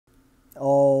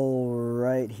All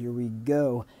right, here we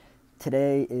go.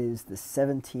 Today is the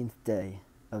 17th day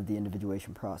of the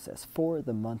individuation process for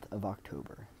the month of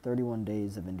October. 31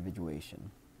 days of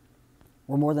individuation.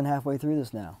 We're more than halfway through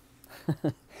this now.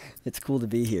 It's cool to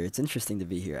be here. It's interesting to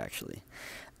be here, actually.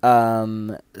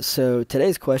 So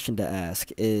today's question to ask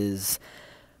is,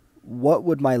 what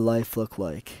would my life look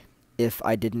like if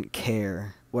I didn't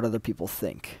care what other people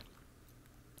think?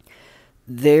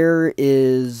 There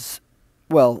is,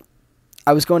 well,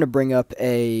 I was going to bring up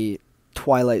a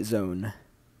Twilight Zone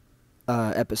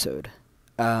episode.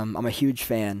 I'm a huge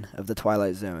fan of the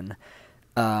Twilight Zone.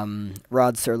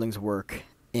 Rod Serling's work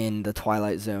in the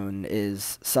Twilight Zone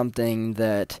is something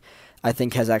that I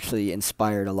think has actually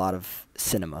inspired a lot of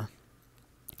cinema.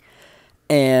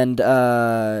 And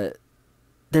there's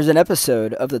an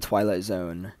episode of the Twilight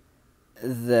Zone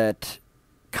that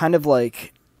kind of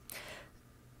like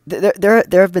there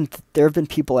have been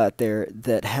people out there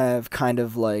that have kind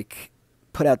of like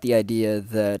put out the idea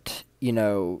that you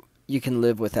can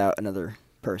live without another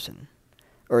person,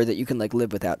 or that you can like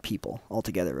live without people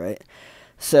altogether, right?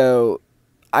 So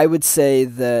I would say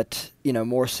that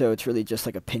more so it's really just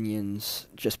like opinions,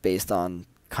 just based on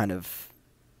kind of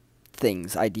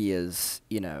things, ideas,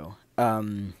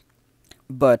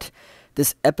 But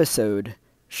this episode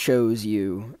shows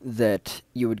you that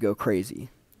you would go crazy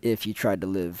if you tried to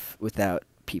live without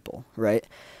people, right?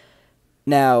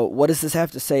 Now, what does this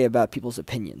have to say about people's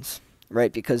opinions,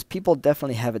 right? Because people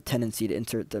definitely have a tendency to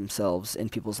insert themselves in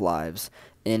people's lives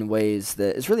in ways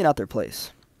that is really not their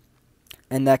place.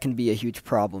 And that can be a huge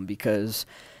problem because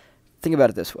think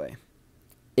about it this way.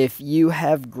 If you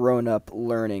have grown up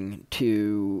learning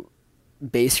to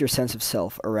base your sense of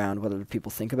self around what other people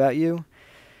think about you,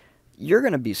 you're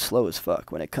going to be slow as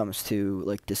fuck when it comes to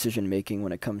like decision making,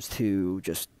 when it comes to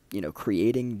just,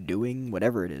 creating, doing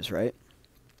whatever it is, right?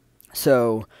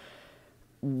 So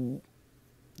the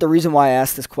reason why I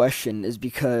ask this question is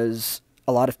because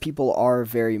a lot of people are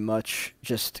very much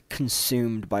just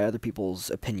consumed by other people's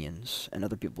opinions and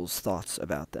other people's thoughts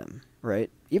about them,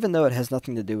 right? Even though it has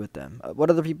nothing to do with them.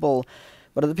 What other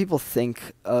people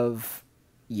think of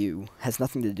you has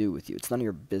nothing to do with you. It's none of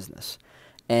your business.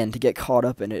 And to get caught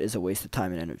up in it is a waste of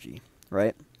time and energy,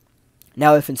 right?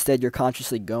 Now, if instead you're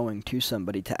consciously going to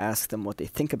somebody to ask them what they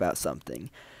think about something,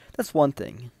 that's one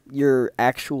thing. You're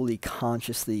actually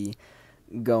consciously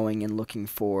going and looking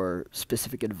for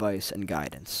specific advice and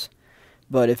guidance.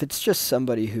 But if it's just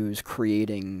somebody who's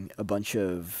creating a bunch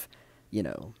of,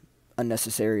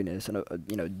 unnecessariness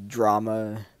and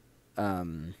drama,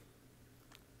 um,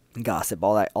 gossip,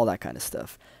 all that kind of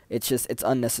stuff, it's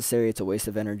unnecessary. It's a waste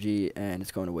of energy, and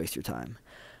it's going to waste your time.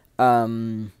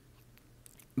 Um,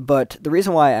 but the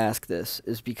reason why I ask this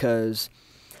is because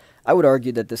I would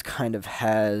argue that this kind of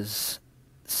has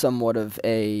somewhat of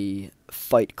a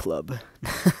Fight Club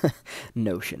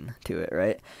notion to it,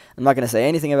 right? I'm not going to say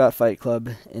anything about Fight Club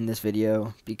in this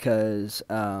video because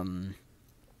I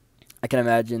can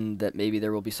imagine that maybe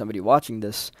there will be somebody watching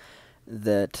this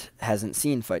that hasn't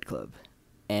seen Fight Club,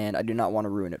 and I do not want to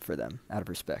ruin it for them out of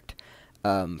respect.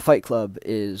 Fight Club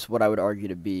is what I would argue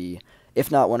to be, if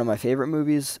not one of my favorite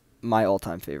movies, my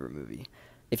all-time favorite movie.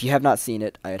 If you have not seen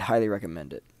it, I'd highly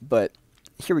recommend it. But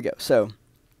here we go. So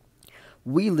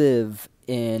we live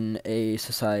in a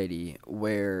society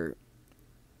where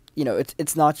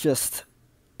it's not just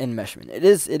enmeshment. It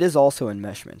is also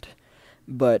enmeshment,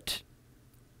 but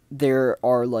there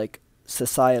are like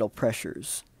societal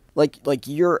pressures. Like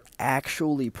you're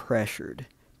actually pressured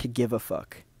to give a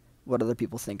fuck what other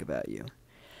people think about you.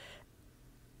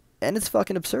 And it's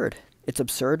fucking absurd. It's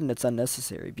absurd and it's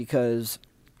unnecessary because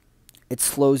it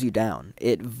slows you down.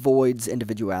 It voids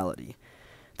individuality.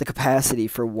 The capacity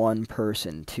for one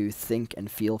person to think and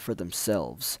feel for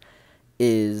themselves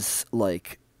is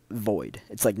like void.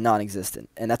 It's like non-existent.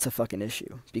 And that's a fucking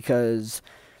issue because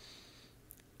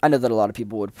I know that a lot of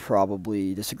people would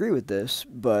probably disagree with this,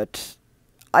 but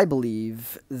I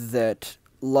believe that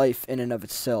life in and of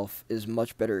itself is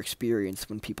much better experienced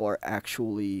when people are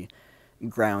actually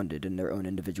grounded in their own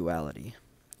individuality,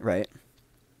 right?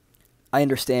 I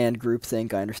understand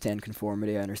groupthink, I understand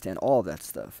conformity, I understand all of that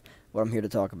stuff. What I'm here to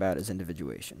talk about is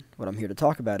individuation. What I'm here to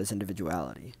talk about is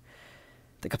individuality.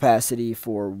 The capacity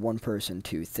for one person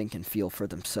to think and feel for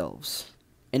themselves,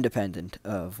 independent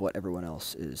of what everyone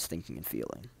else is thinking and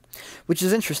feeling. Which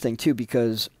is interesting, too,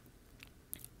 because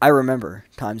I remember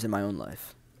times in my own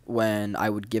life when I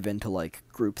would give in to, like,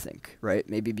 groupthink, right?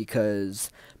 Maybe because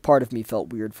part of me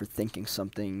felt weird for thinking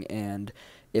something, and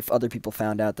if other people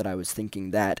found out that I was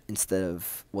thinking that instead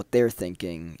of what they're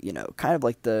thinking, kind of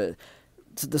like the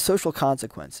social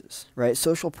consequences, right?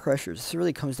 Social pressures. This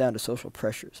really comes down to social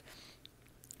pressures.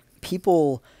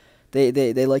 people,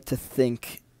 they like to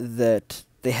think that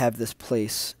they have this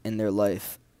place in their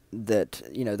life that,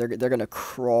 they're going to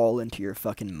crawl into your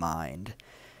fucking mind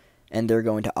and they're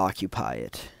going to occupy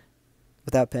it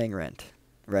without paying rent,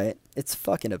 right? It's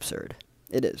fucking absurd.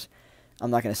 It is.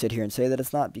 I'm not going to sit here and say that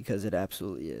it's not, because it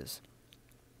absolutely is.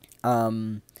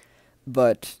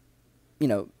 But,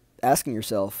 asking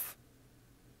yourself,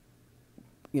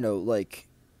 like,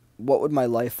 what would my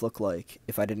life look like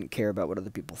if I didn't care about what other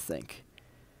people think?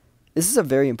 This is a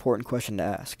very important question to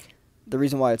ask. The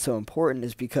reason why it's so important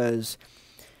is because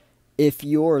if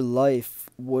your life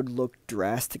would look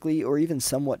drastically or even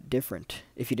somewhat different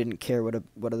if you didn't care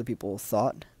what other people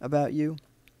thought about you,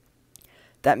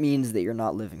 that means that you're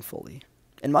not living fully,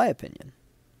 in my opinion.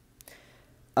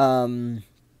 And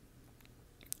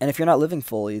if you're not living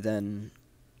fully, then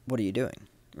what are you doing,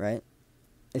 right?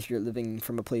 If you're living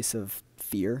from a place of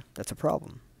fear, that's a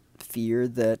problem. Fear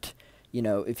that,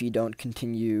 if you don't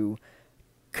continue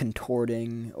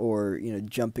contorting or,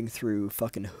 jumping through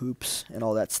fucking hoops and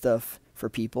all that stuff for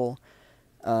people,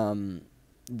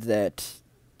 that,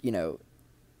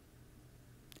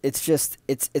 it's just,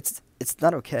 it's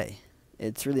not okay.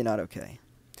 It's really not okay.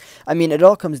 I mean, it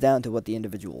all comes down to what the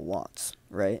individual wants,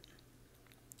 right?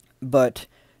 But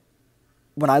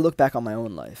when I look back on my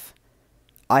own life,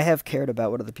 I have cared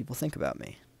about what other people think about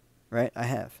me, right? I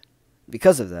have.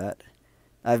 Because of that,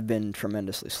 I've been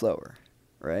tremendously slower,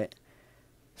 right?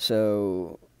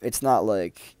 So it's not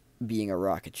like being a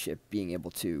rocket ship, being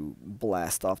able to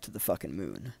blast off to the fucking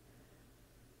moon.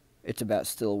 It's about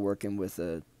still working with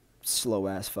a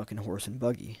slow-ass fucking horse and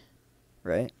buggy,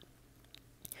 right?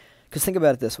 Because think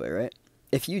about it this way, right?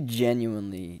 If you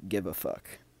genuinely give a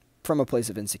fuck, from a place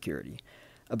of insecurity,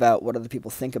 about what other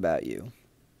people think about you,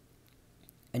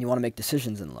 and you want to make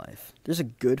decisions in life, there's a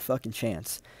good fucking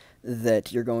chance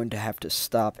that you're going to have to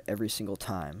stop every single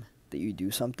time that you do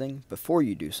something, before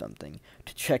you do something,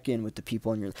 to check in with the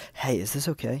people in your life. Hey, is this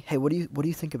okay? Hey, what do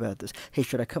you think about this? Hey,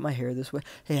 should I cut my hair this way?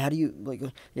 Hey, how do you, like,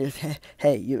 you're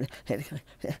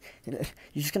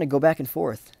just going to go back and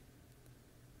forth.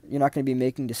 You're not going to be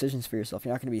making decisions for yourself.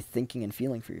 You're not going to be thinking and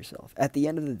feeling for yourself. At the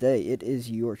end of the day, it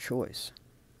is your choice.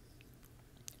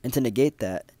 And to negate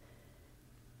that,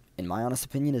 in my honest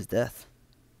opinion, is death.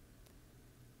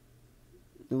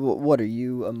 What, are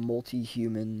you a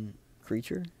multi-human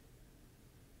creature?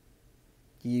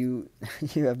 You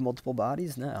have multiple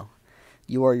bodies? No.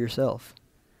 You are yourself.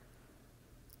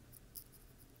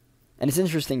 And it's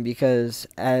interesting because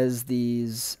as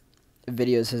these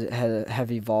videos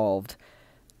have evolved,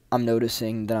 I'm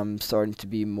noticing that I'm starting to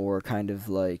be more kind of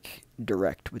like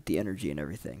direct with the energy and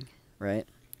everything, right?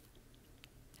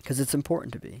 Because it's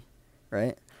important to be,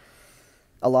 right?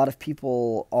 A lot of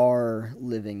people are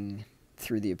living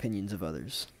through the opinions of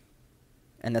others,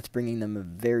 and that's bringing them a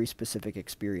very specific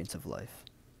experience of life.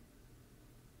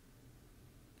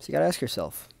 So you gotta ask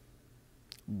yourself,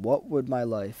 what would my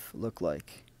life look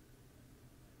like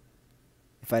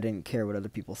if I didn't care what other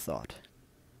people thought?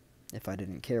 If I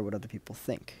didn't care what other people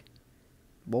think?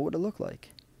 What would it look like?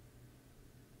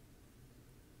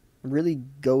 Really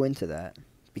go into that,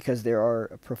 because there are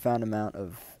a profound amount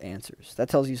of answers. That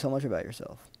tells you so much about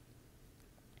yourself.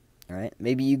 Alright?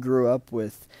 Maybe you grew up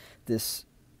with this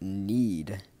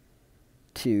need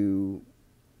to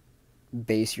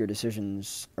base your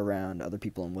decisions around other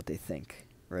people and what they think,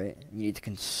 right? You need to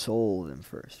console them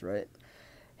first, right?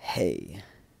 Hey,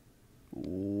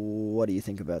 what do you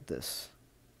think about this?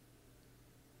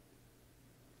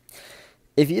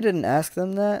 If you didn't ask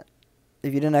them that,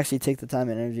 if you didn't actually take the time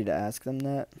and energy to ask them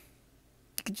that,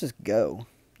 you could just go,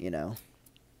 You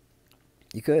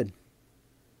could.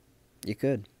 You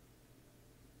could.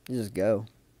 You just go.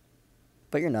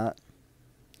 But you're not.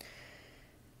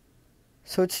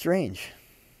 So it's strange.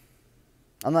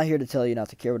 I'm not here to tell you not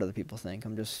to care what other people think.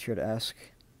 I'm just here to ask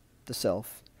the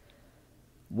self,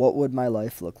 what would my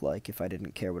life look like if I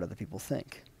didn't care what other people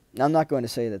think? Now, I'm not going to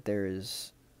say that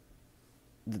there's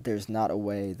not a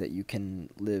way that you can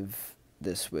live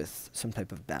this with some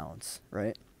type of balance,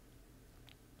 right?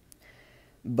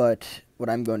 But what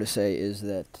I'm going to say is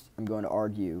that I'm going to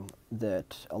argue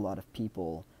that a lot of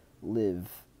people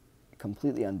live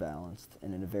completely unbalanced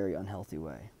and in a very unhealthy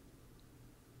way.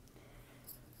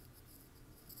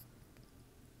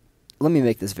 Let me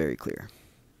make this very clear.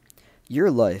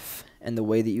 Your life and the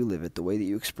way that you live it, the way that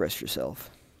you express yourself,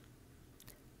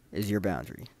 is your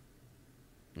boundary.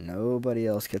 Nobody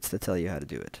else gets to tell you how to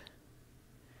do it.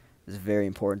 It's very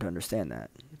important to understand that.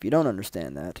 If you don't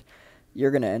understand that,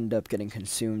 you're going to end up getting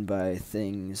consumed by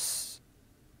things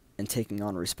and taking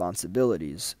on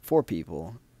responsibilities for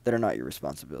people that are not your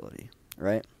responsibility,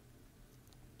 right?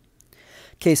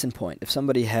 Case in point, if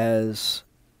somebody has,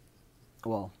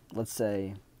 well, let's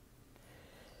say,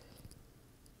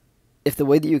 if the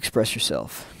way that you express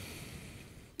yourself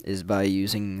is by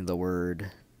using the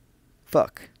word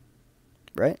fuck,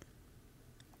 right?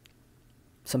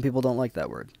 Some people don't like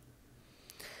that word.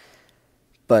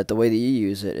 But the way that you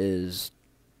use it is,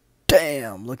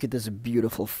 damn, look at this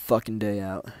beautiful fucking day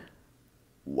out.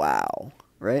 Wow,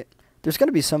 right? There's going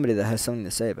to be somebody that has something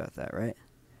to say about that, right?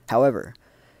 However,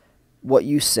 what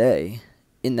you say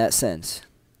in that sense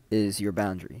is your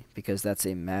boundary, because that's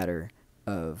a matter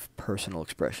of personal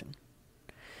expression.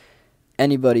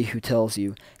 Anybody who tells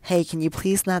you, hey, can you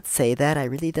please not say that? I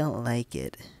really don't like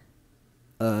it.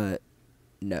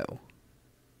 No.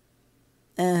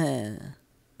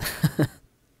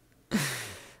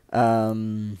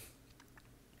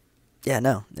 Yeah,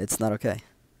 no, it's not okay.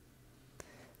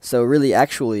 So really,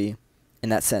 actually, in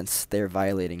that sense, they're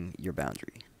violating your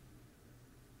boundary.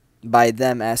 By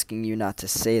them asking you not to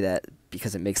say that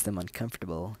because it makes them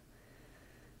uncomfortable,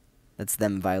 that's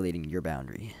them violating your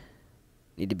boundary.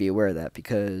 You need to be aware of that,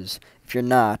 because if you're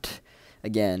not,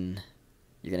 again,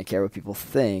 you're going to care what people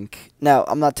think. Now,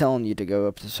 I'm not telling you to go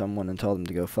up to someone and tell them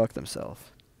to go fuck themselves.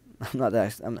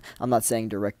 I'm not saying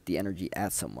direct the energy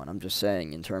at someone. I'm just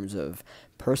saying in terms of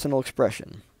personal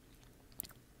expression.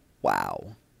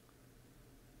 Wow.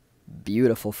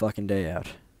 Beautiful fucking day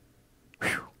out.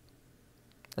 Whew.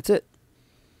 That's it.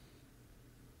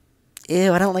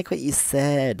 Ew, I don't like what you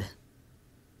said.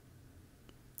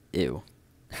 Ew.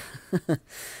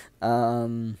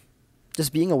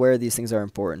 Just being aware of these things are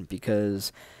important,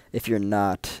 because if you're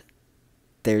not,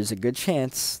 there's a good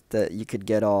chance that you could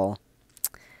get all,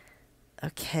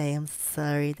 okay, I'm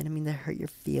sorry, didn't mean to hurt your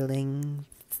feelings.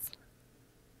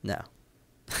 No.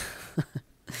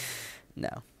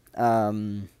 No.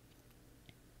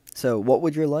 So what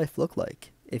would your life look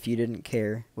like if you didn't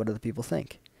care what other people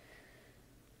think?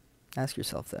 Ask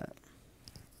yourself that.